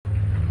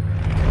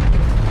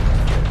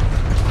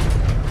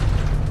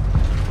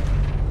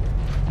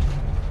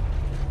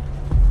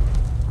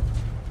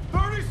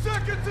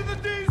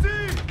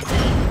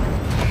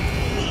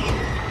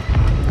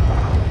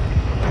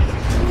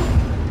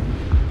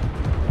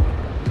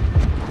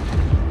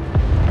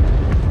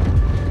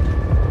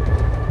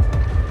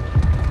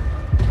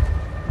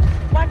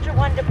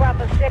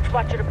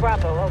Watcher to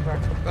Bravo, over.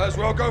 Might as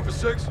well go for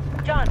 6.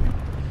 John,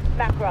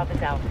 Makarov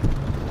is out.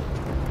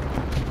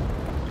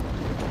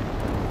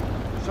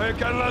 Say it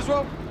again,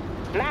 Laswell.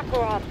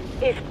 Makarov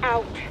is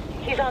out.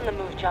 He's on the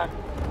move, John.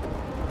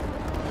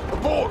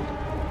 Aboard!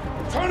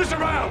 Turn us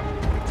around!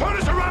 Turn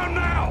us around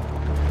now!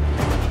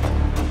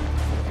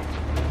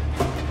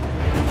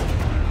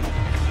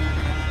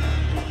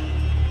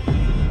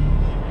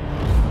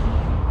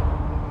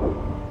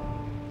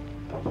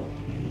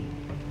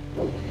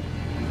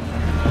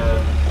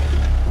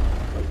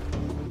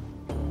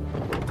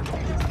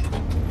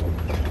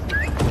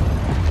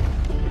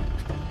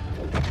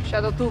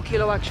 Shadow 2,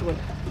 Kilo actual.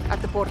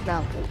 At the port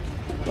now.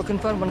 We'll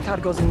confirm when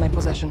cargo's in my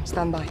possession.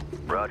 Stand by.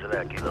 Roger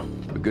that, Kilo.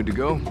 We're good to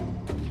go?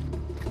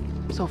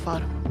 So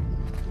far.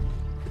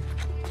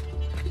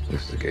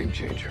 This is a game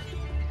changer.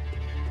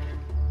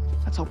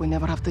 Let's hope we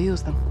never have to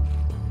use them.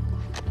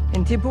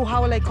 Intibu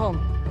hawalaikum.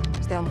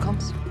 Stay on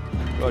comms.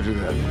 Roger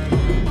that.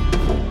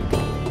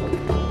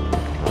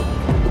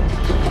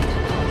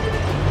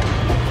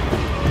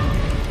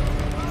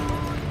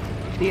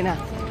 Dina.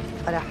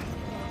 Farah.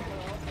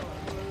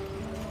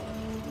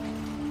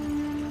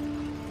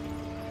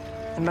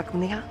 أمك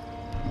منيحة؟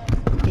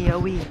 هي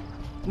قوية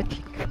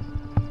مثلك.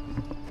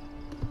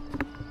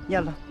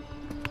 يلا.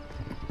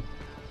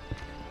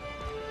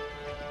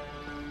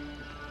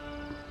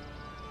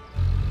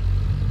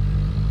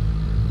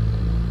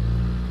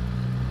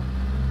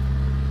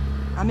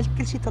 عملت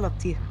كل شي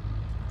طلبتيه.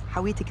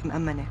 حويتك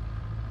مأمنة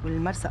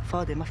والمرسق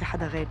فاضي ما في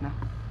حدا غيرنا.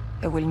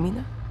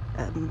 والمينا؟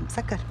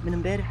 مسكر من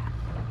امبارح.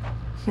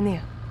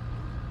 منيح.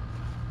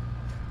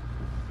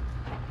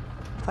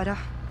 فرح.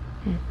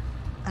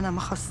 أنا ما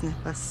خصني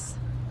بس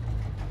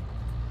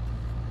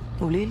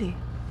قوليلي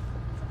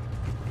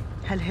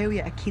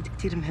هالهاوية أكيد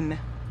كتير مهمة.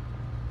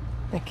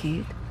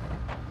 أكيد.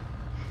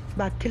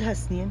 بعد كل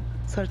هالسنين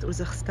صارت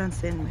أوزبكستان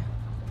سالمة.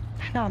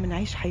 نحن عم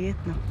نعيش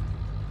حياتنا.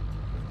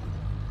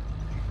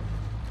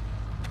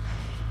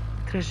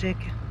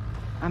 ترجاكي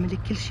اعملي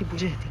كل شي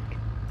بوجهتك.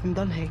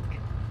 نضل هيك.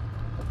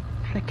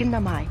 نحن كلنا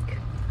معك.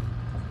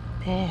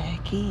 ايه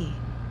أكيد.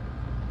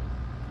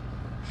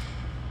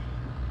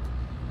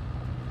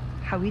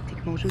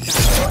 حاويتك موجودة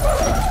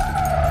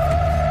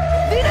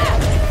دينا!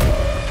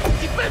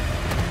 تبت!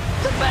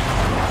 تبت!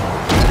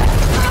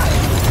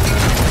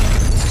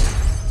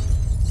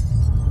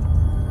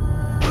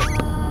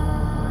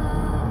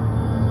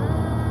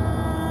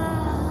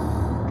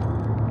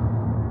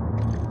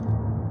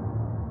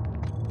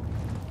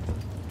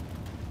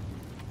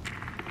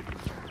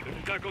 This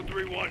is Echo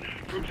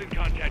 3-1. Troops in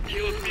contact.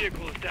 Kilo's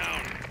vehicle is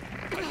down.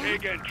 I say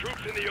again,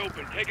 troops in the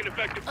open, taking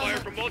effective fire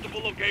from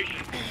multiple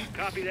locations.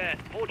 Copy that.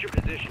 Hold your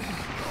position.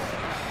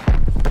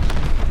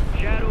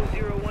 Shadow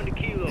 01 to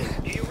Kilo.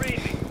 Do you read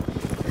me?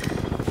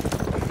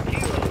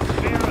 Kilo,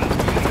 bear up.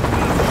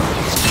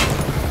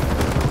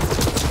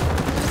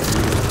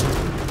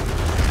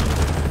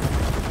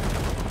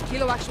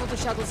 Kilo actual to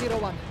Shadow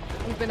 01.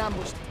 We've been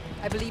ambushed.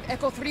 I believe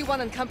Echo 3-1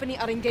 and company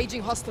are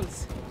engaging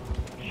hostiles.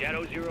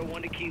 Shadow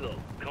 01 to Kilo.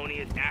 Coney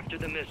is after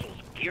the missiles.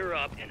 Gear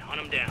up and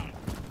hunt them down.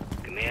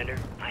 Commander,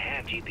 I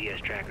have GPS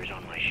trackers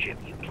on my ship.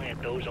 You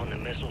plant those on the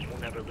missiles,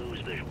 we'll never lose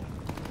visual.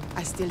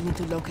 I still need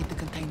to locate the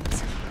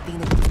containers.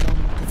 Dina will know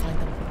to find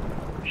them.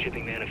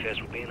 Shipping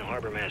manifest will be in the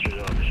Harbor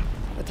Master's office.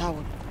 The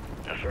tower.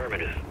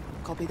 Affirmative.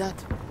 Copy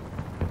that.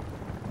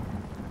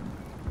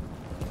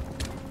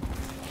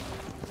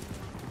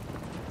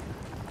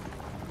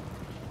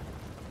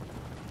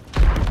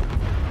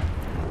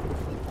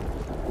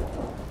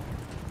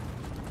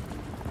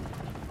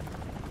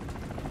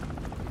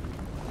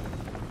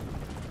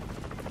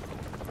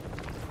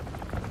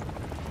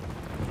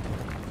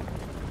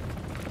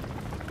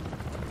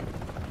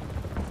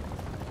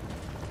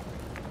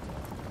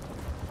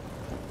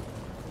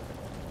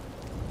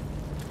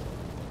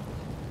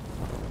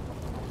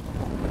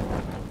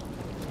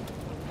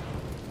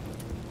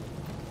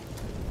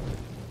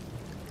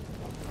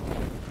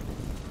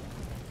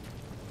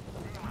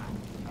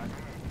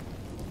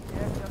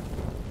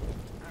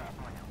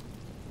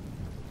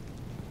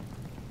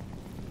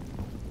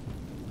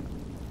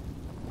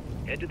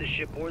 Head to the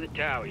ship or the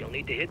tower. You'll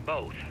need to hit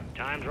both.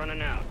 Time's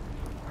running out.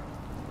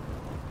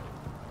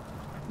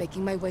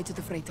 Making my way to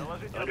the freighter.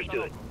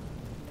 Understood.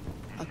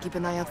 I'll keep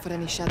an eye out for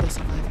any shadow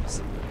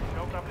survivors.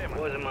 It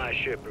wasn't my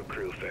ship or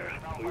crew,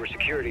 Farah. We were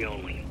security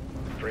only.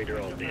 Afraid they're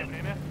all dead.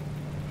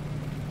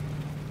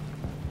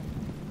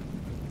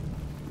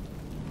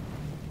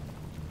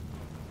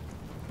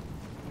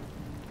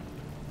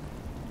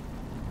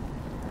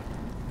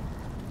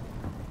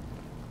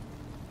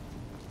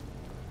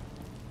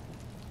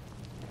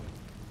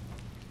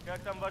 Как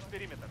там ваш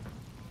периметр?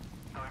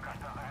 Только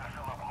что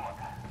завершил обход.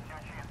 Все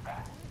чисто.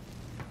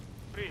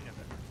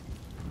 Принято.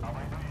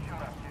 Обойду еще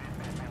раз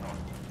через 5 минут.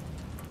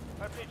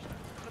 Отлично.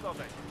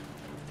 Продолжайте.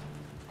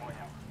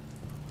 Понял.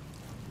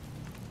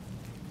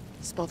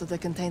 Spotted a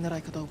container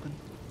I could open.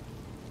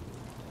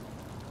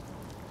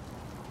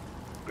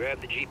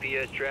 Grab the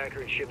GPS tracker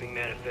and shipping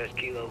manifest,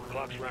 Kilo.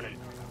 Clock's running.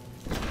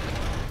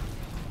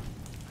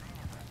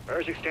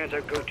 Urzik stands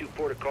our go-to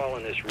port of call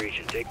in this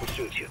region. Take what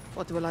suits you.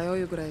 What will I owe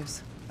you,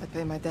 Graves? I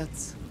pay my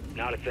debts.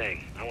 Not a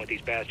thing. I want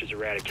these bastards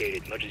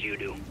eradicated, much as you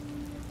do.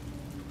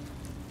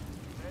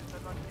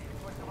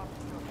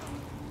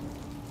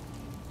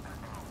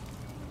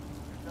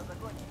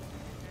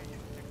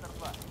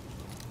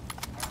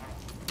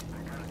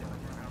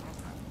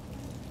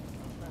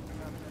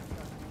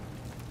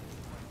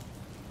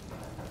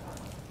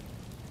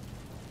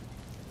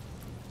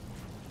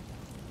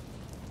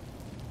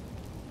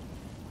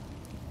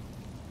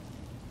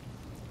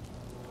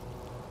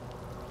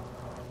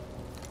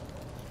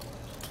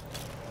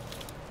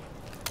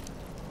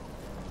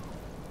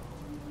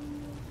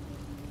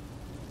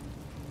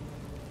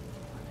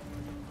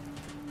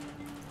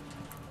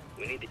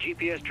 We need the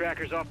GPS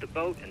trackers off the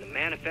boat and the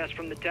manifest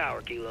from the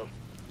tower, Kilo.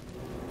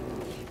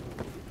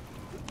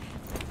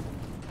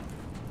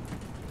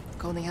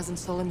 Coney hasn't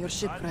stolen your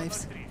ship,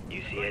 Graves.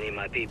 You see any of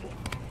my people?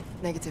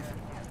 Negative.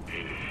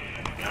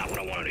 Not what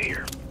I wanted to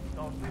hear.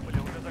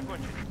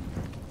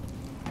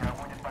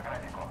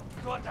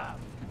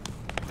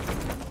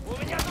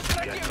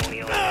 Got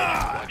Tony on the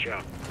edge. Watch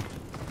out.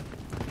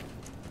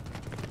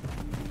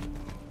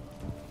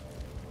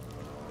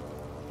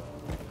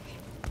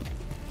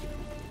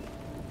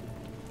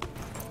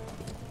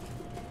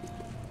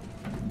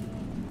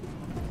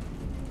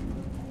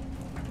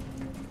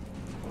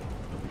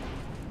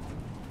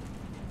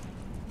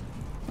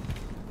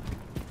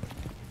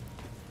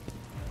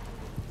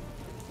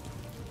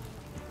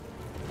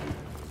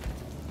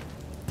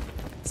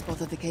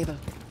 Spotted the cable.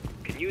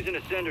 Can use an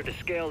ascender to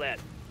scale that.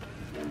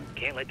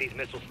 Can't let these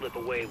missiles slip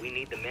away. We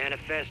need the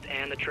manifest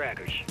and the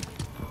trackers.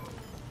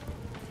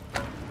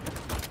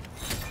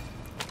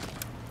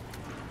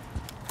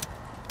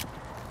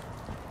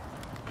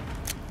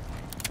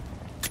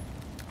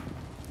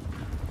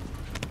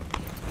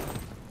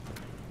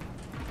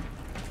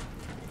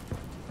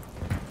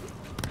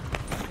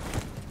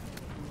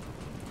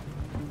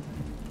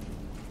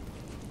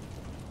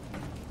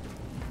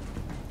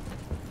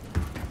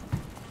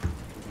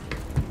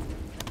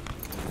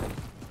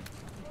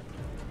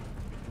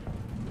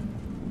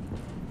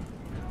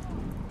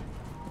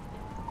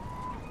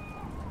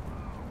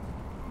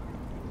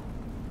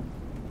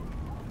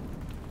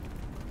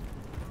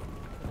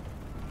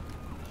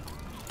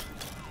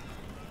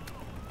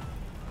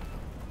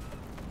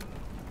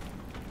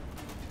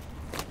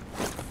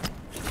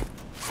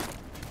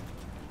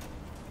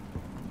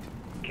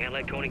 Can't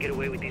let Coney get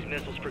away with these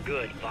missiles for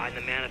good. Find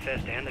the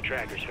manifest and the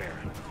trackers, fair.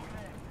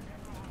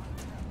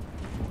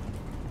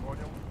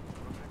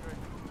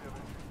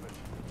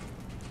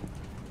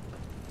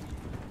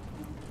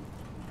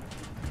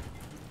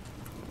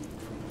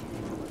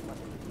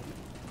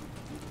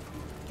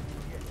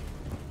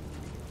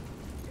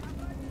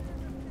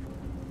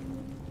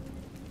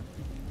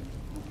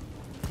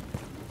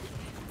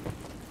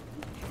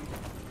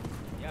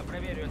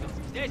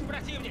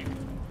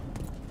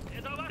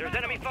 There's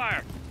enemy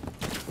fire!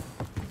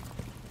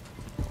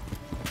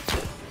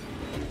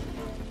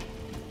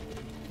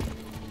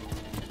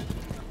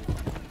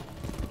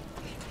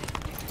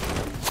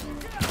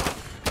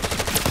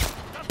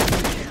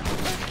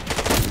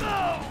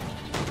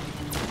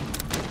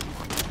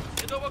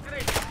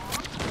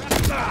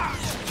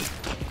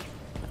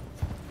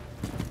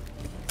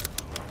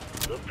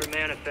 Look for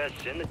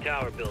manifests in the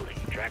tower building.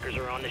 Trackers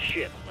are on the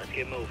ship. Let's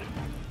get moving.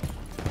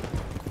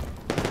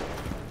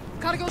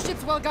 Cargo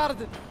ship's well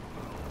guarded.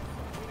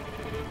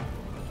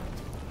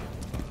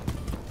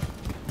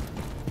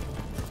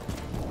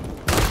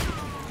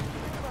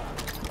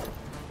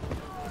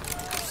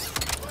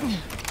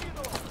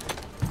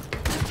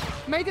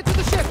 Made it to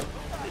the ship.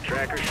 The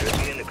tracker should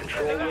be in the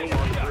control room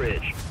on the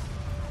bridge.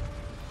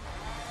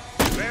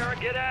 Farrah,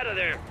 get out of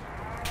there!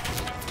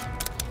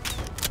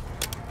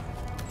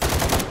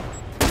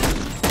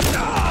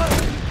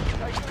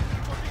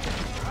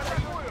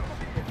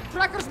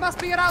 Trackers must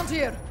be around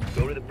here.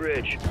 Go to the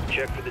bridge.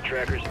 Check for the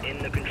trackers in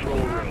the control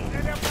room.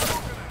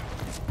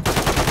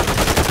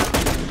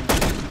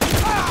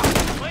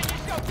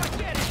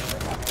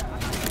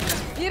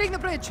 Nearing the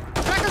bridge.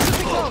 Trackers should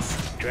be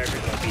close.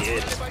 Trackers must be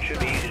hidden. Should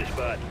be easy to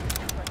spot.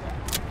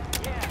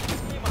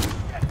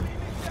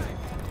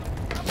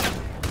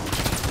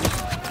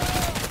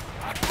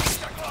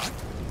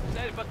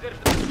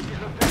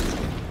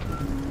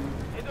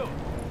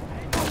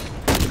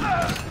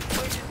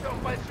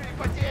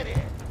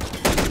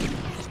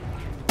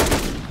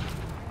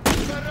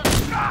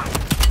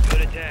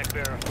 Good attack,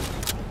 Farrah.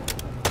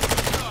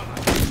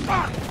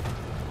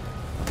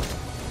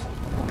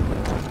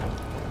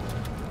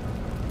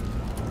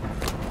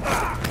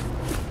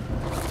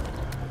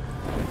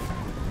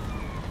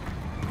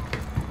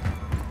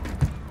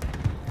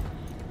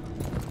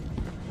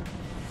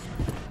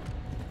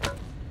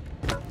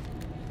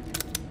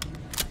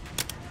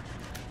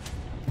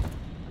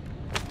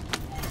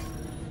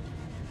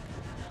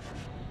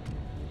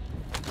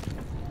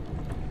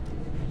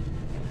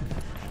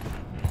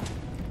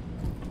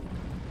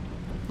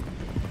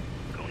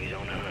 Coney's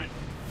on the hunt.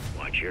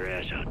 Watch your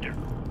ass out there.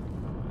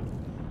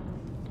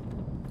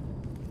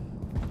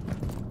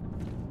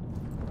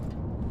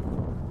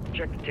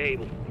 check the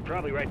table.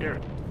 Probably right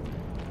there.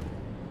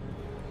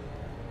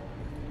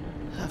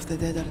 Half the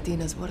dead are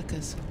Dina's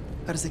workers.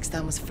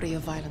 Kazakhstan was free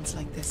of violence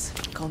like this.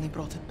 Connie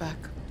brought it back.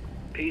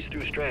 Peace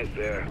through strength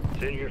there.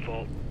 It's in your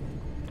fault.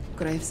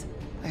 Graves,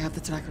 I have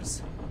the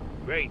trackers.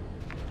 Great.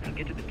 Now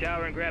get to the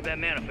tower and grab that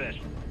manifest.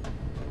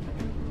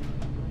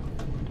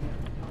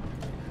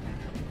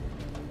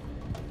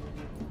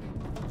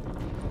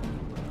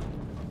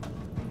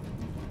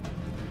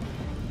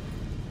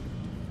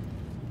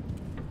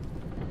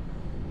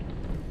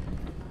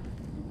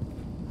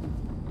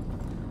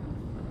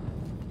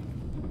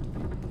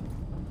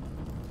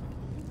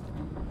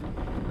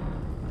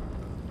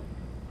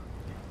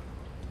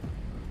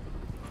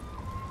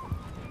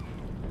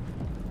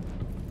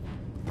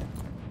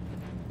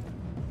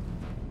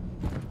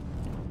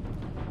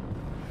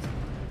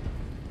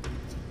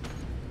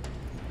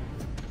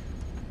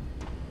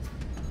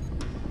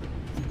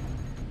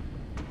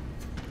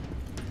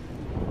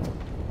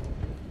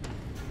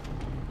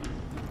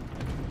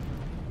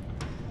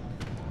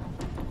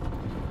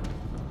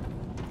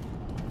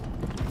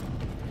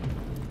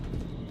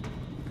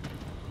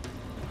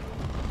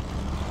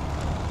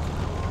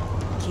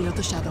 Kilo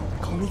to Shadow.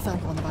 Connie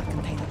found one of our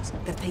containers.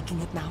 They're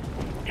taking it now.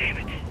 Damn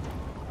it.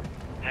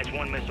 That's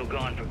one missile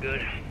gone for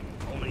good.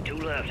 Only 2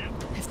 left.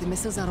 If the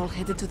missiles are all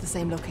headed to the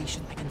same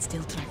location, I can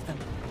still track them.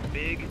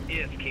 Big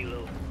if,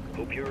 Kilo.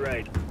 Hope you're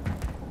right.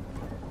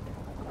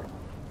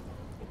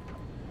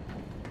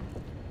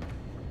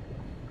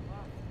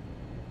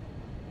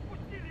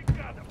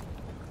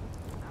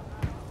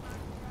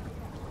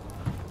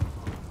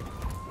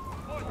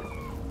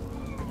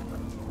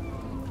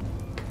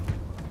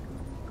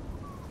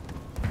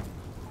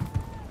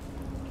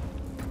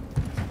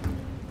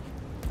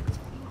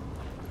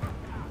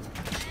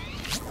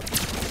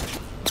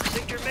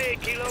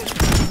 Kilo.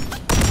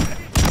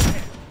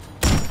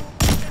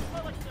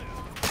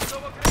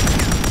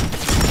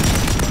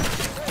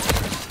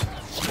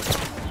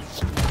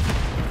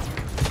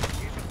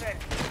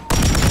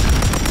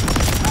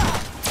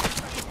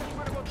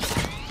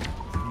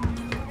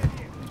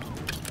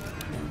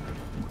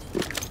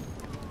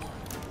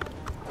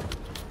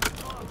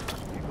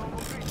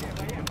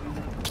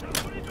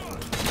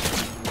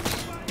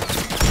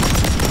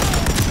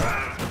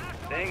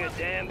 Thing a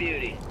damn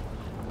beauty.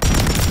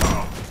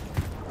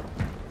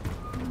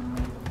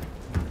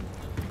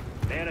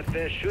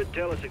 Manifest should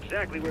tell us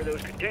exactly where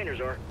those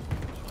containers are.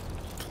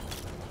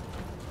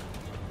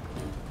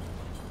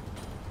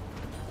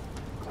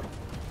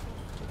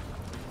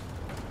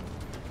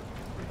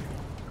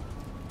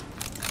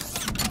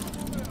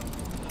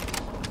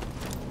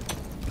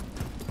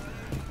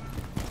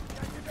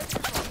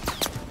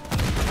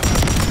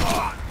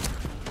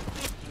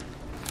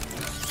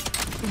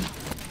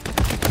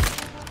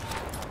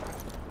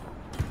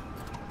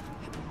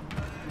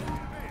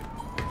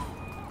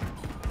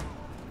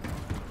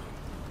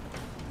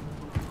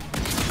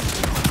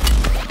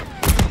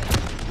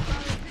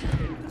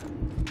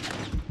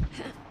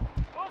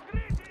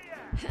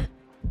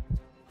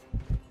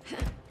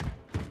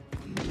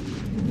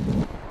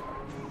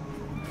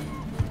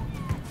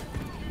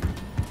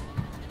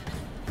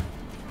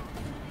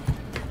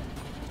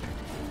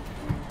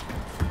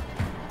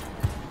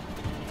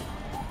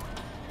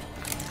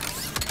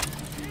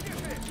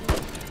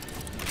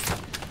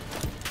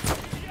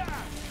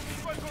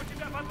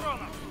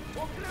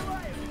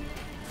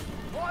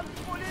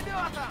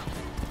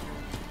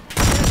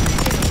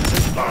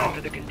 Time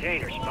for the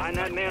containers. Find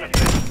that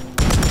manifest.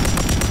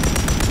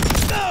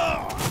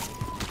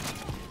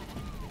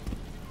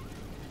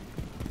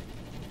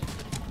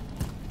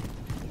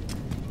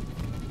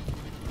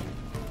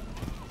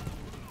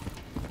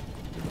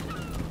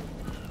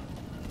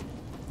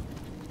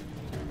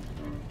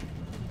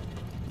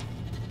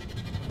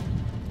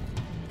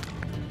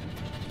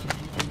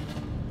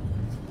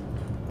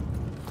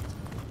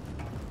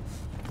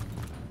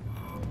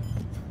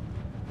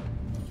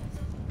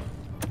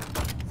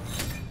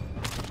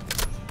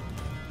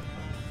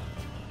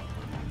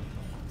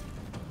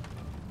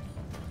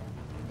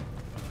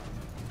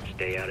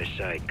 Stay out of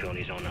sight.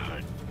 Coney's on the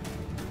hunt.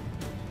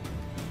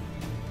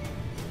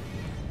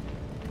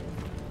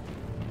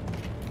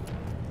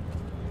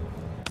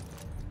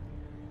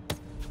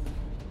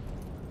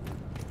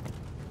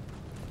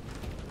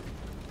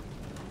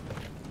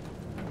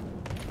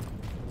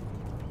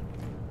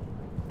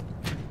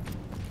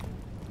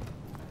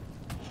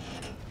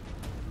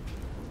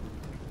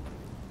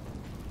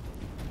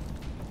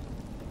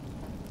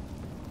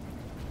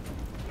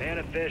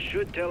 Manifest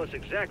should tell us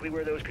exactly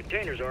where those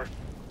containers are.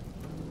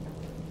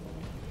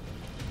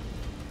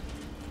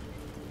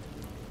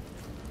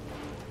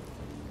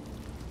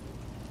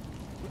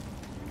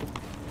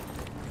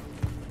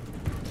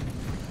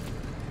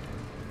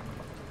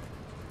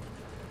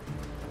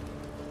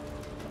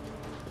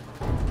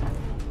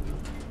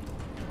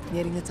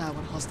 Nearing the tower,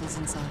 hostiles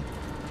inside.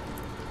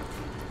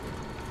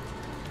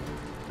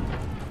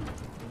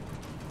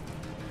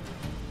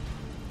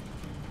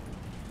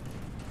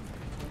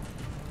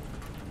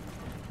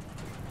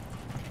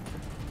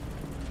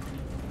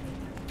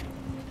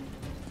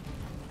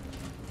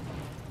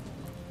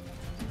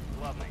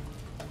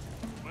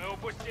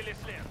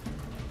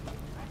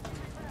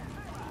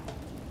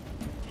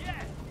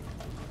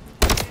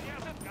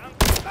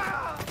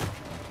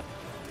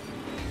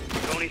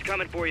 Coney's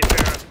coming for you,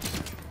 Farah.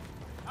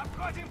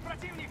 Обходим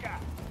противника!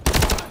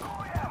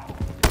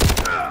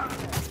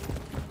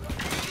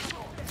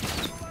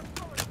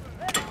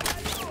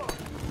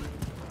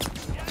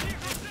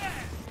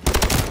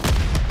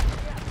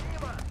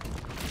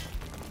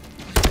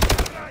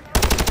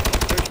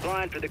 Search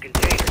blind for the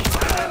containers.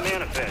 Find that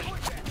manifest.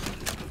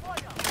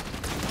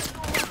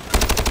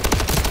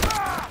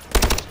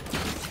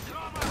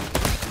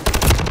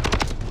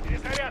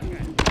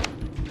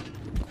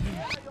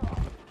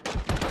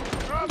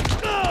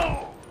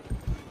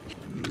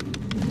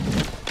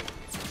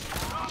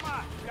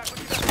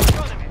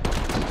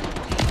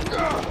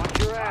 Watch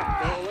your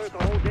ass. They'll alert the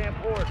whole damn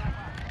port.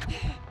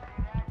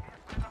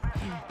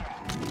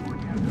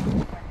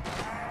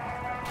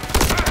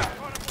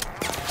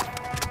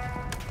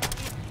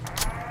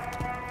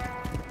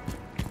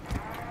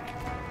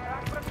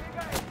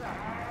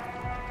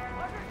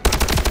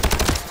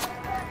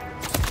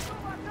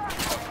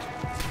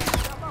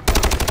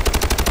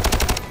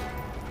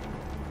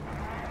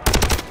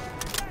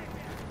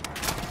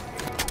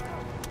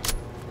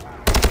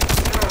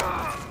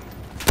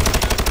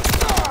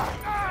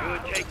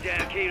 Good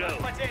takedown, Kilo.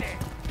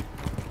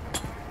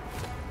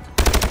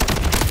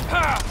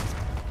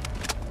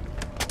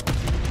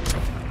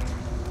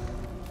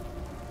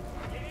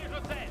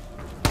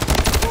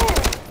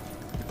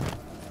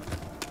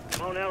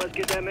 Come on now, let's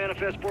get that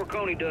manifest before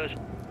Coney does.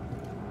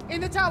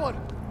 In the tower.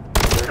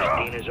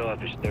 Dina's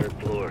office, 3rd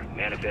floor.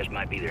 Manifest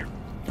might be there.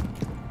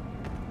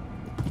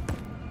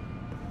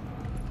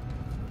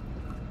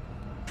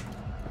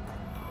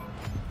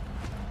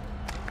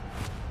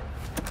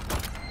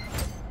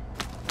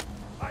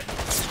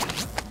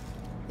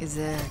 Is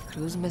a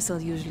cruise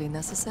missile usually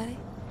necessary?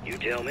 You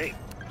tell me.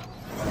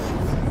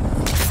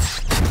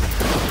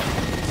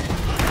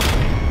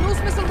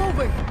 Cruise missile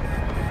moving.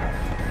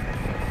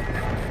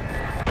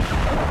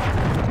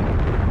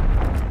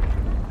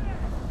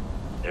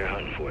 They're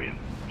hunting for you.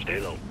 Stay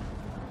low.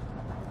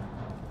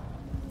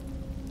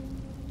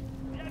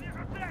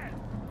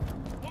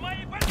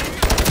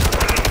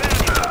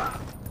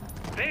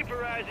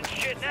 Vaporizing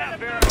shit now,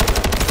 Farah.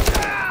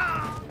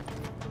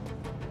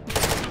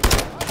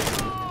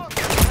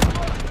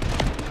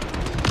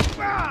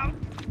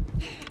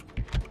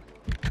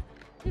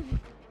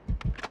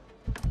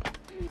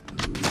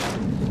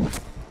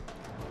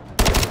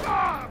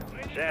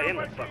 Sat him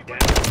the fuck down.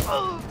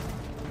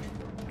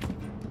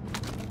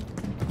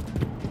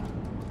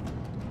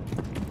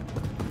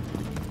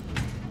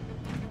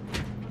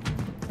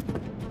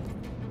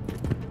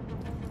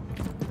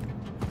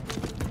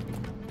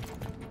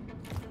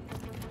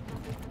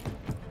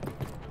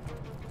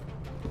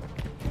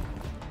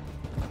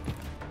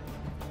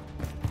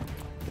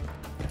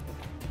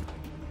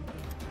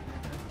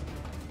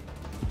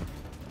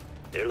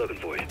 They're looking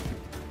for you.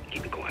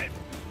 Keep it quiet.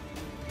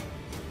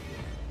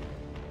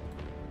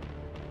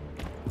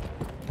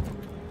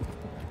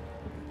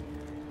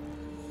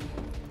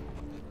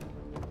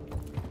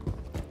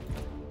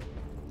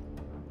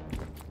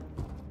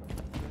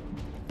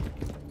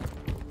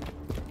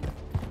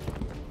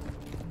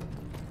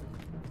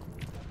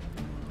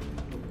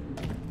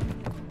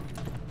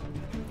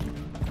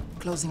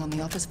 Closing on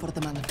the office for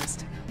the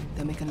manifest.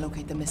 Then we can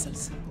locate the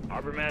missiles.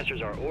 Harbor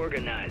masters are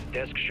organized.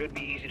 Desks should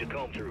be easy to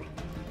comb through.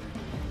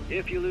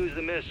 If you lose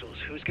the missiles,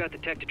 who's got the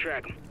tech to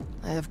track them?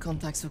 I have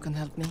contacts who can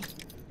help me.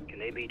 Can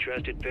they be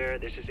trusted, Farah?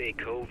 This is a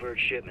covert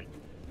shipment.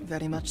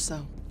 Very much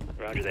so.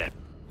 Roger that.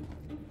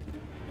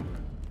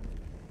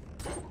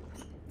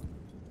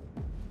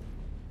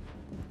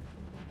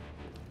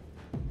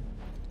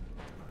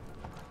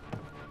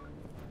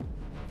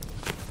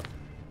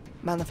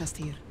 Manifest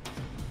here.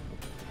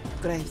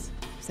 Graves,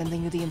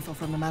 sending you the info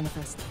from the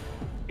manifest.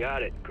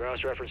 Got it.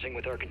 Cross-referencing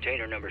with our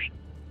container numbers.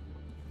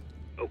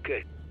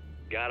 Okay.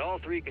 Got all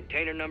 3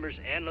 container numbers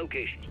and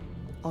locations.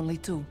 Only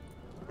 2.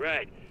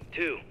 Right.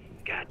 2.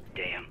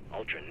 Goddamn.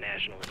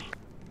 Ultra-nationalists.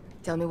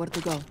 Tell me where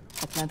to go.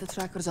 I'll plant the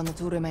trackers on the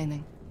 2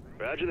 remaining.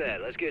 Roger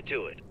that. Let's get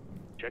to it.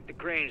 Check the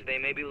cranes. They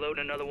may be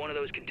loading another one of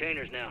those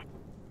containers now.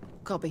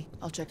 Copy.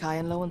 I'll check high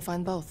and low and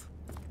find both.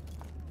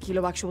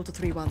 Kilo actual to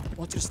 3-1.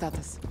 What's your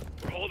status?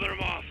 We're holding them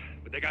off,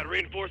 but they got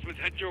reinforcements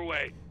headed your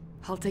way.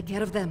 I'll take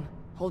care of them.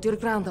 Hold your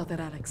ground out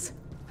there, Alex.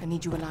 I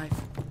need you alive.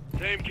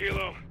 Same,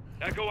 Kilo.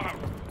 Echo out.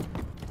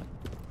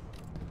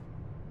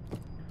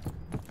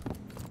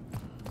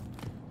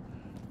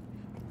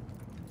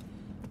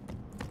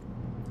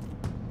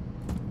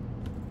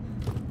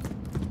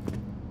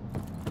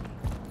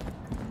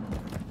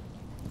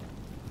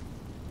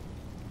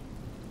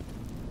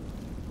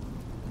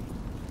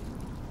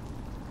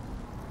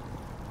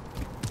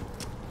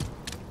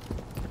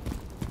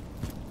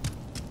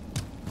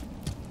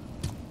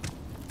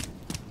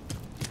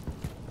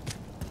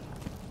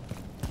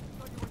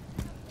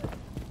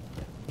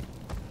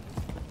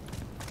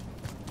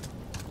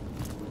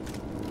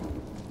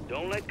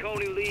 Don't let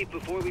Coney leave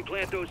before we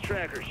plant those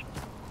trackers.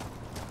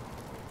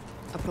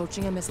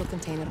 Approaching a missile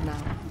container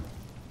now.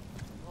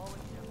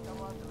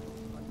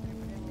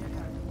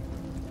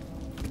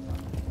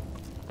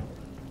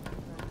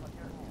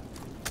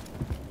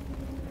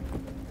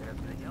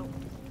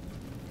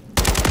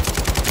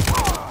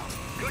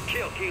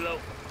 Kilo.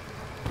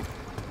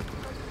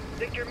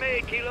 Sector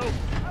made, Kilo.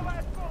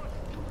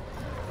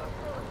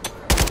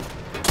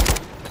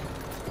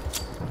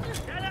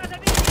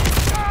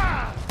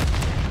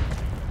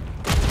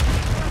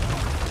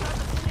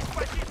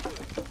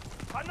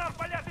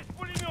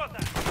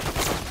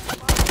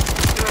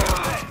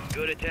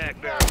 Good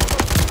attack, Barry.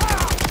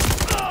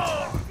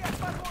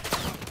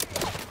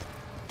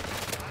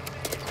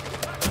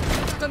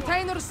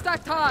 Containers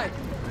stacked high.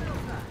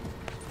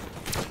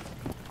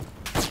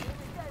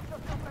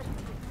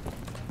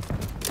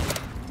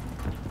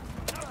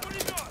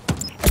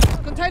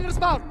 Containers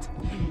marked.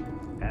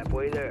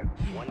 Halfway there.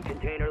 One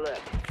container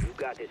left. You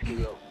got this,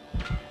 Kilo.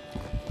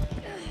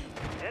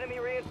 Enemy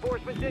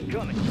reinforcements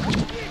incoming.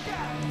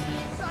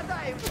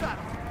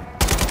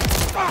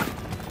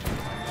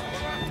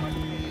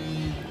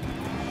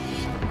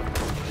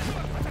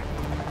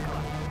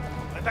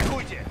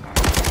 Атакуйте!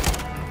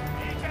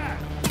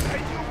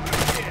 Найди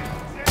укрытие!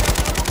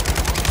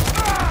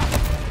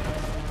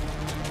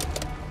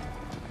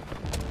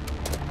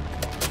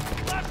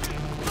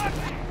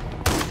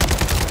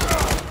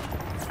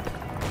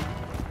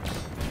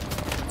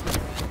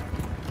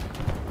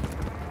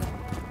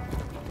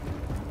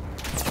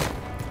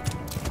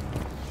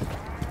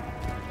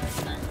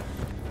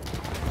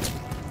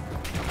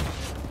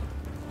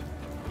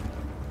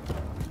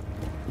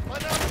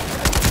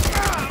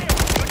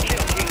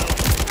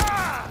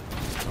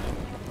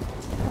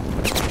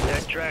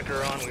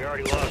 Tracker on, we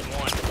already lost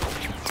one.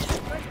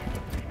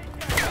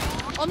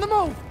 On the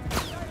move!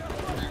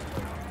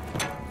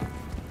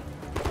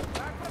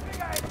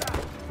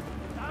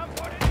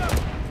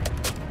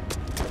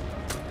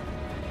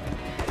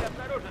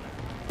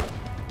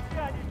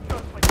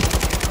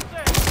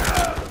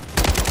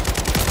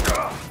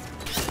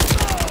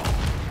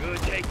 Good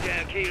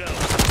takedown, Kilo.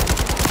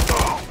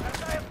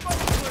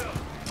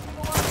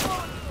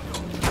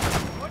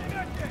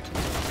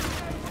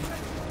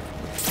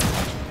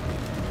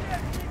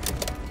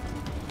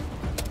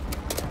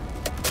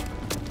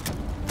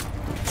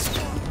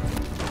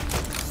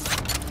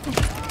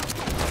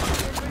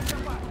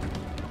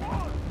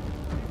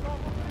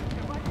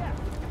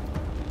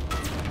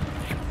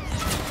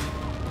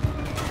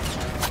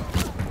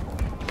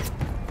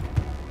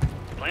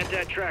 Plant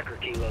that tracker,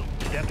 Kilo.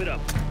 Step it up.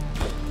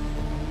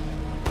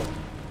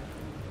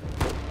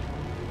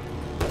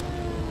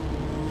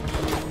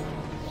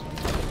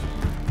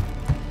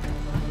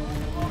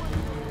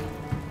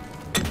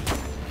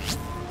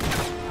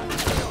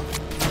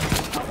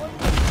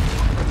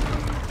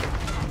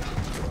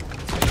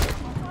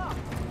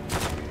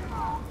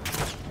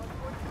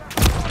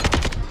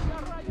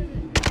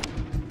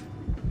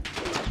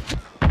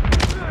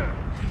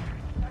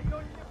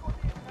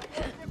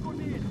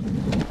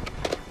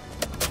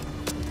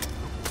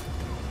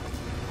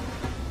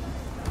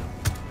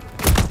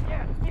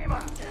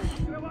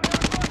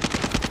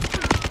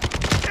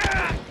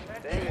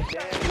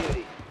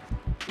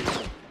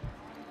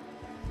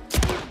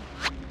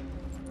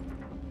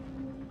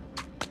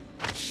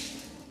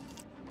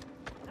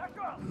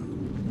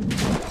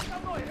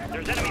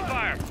 There's enemy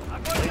fire.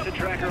 Place the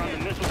tracker on the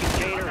missile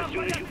container as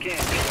soon as you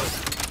can.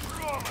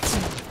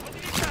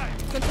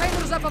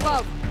 Containers up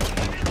above.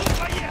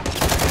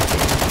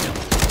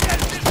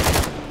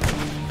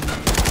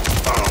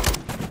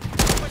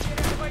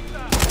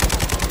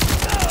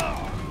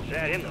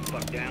 Sat him the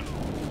fuck down.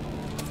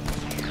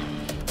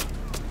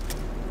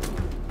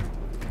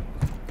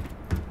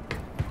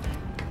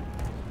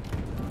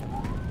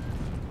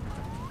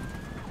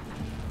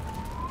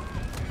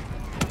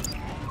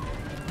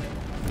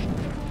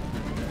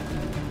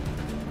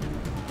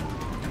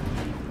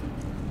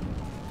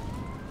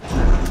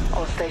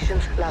 All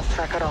stations, last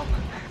tracker on.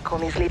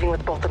 Coney's leaving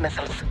with both the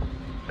missiles.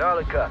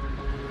 Solid copy.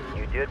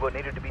 You did what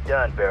needed to be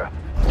done, Vera.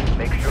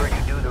 Make sure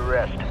you do the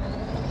rest.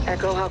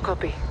 Echo, how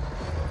copy?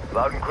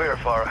 Loud and clear,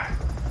 Farah.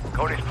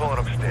 Cody's pulling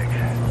up stakes.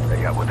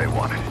 They got what they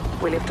wanted.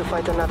 We live to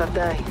fight another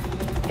day.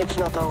 It's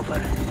not over.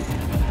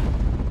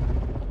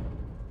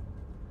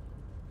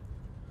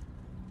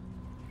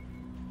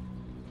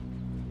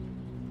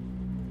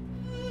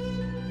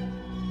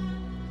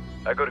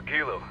 I go to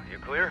Kilo. You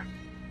clear?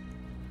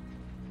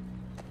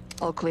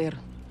 All clear.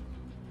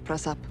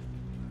 Press up.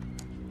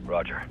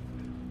 Roger.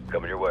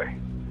 Coming your way.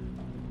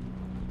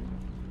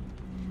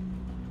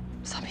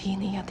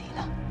 سامحيني يا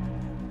دينا.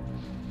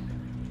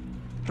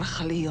 رح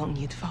خليهم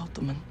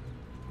يتفاوتوا من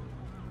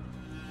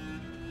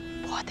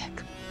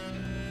بوعدك.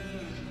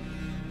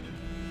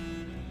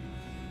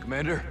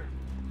 Commander?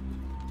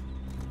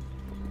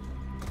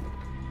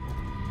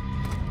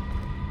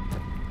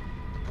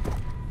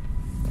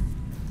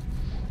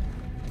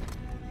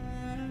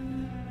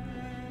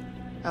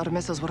 Our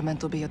missiles were meant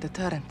to be a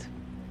deterrent.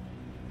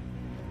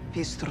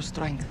 Peace through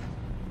strength.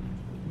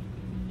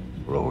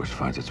 It always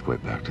finds its way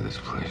back to this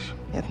place.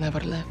 It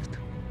never left.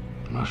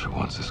 Russia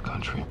wants this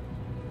country.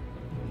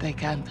 They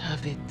can't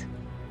have it.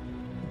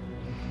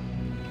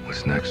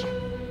 What's next?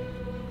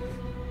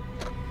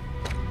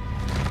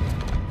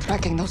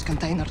 Tracking those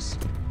containers.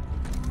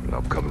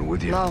 I'm coming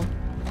with you. No.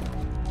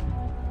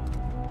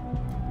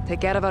 Take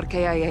care of our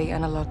KIA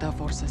and alert our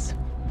forces.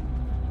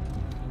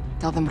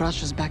 Tell them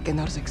Russia's back in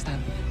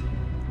Urzikstan.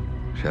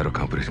 Shadow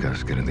Company's got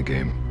us get in the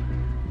game.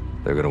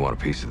 They're gonna want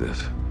a piece of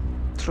this.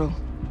 True.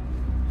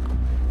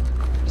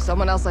 There's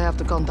someone else I have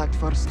to contact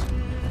first.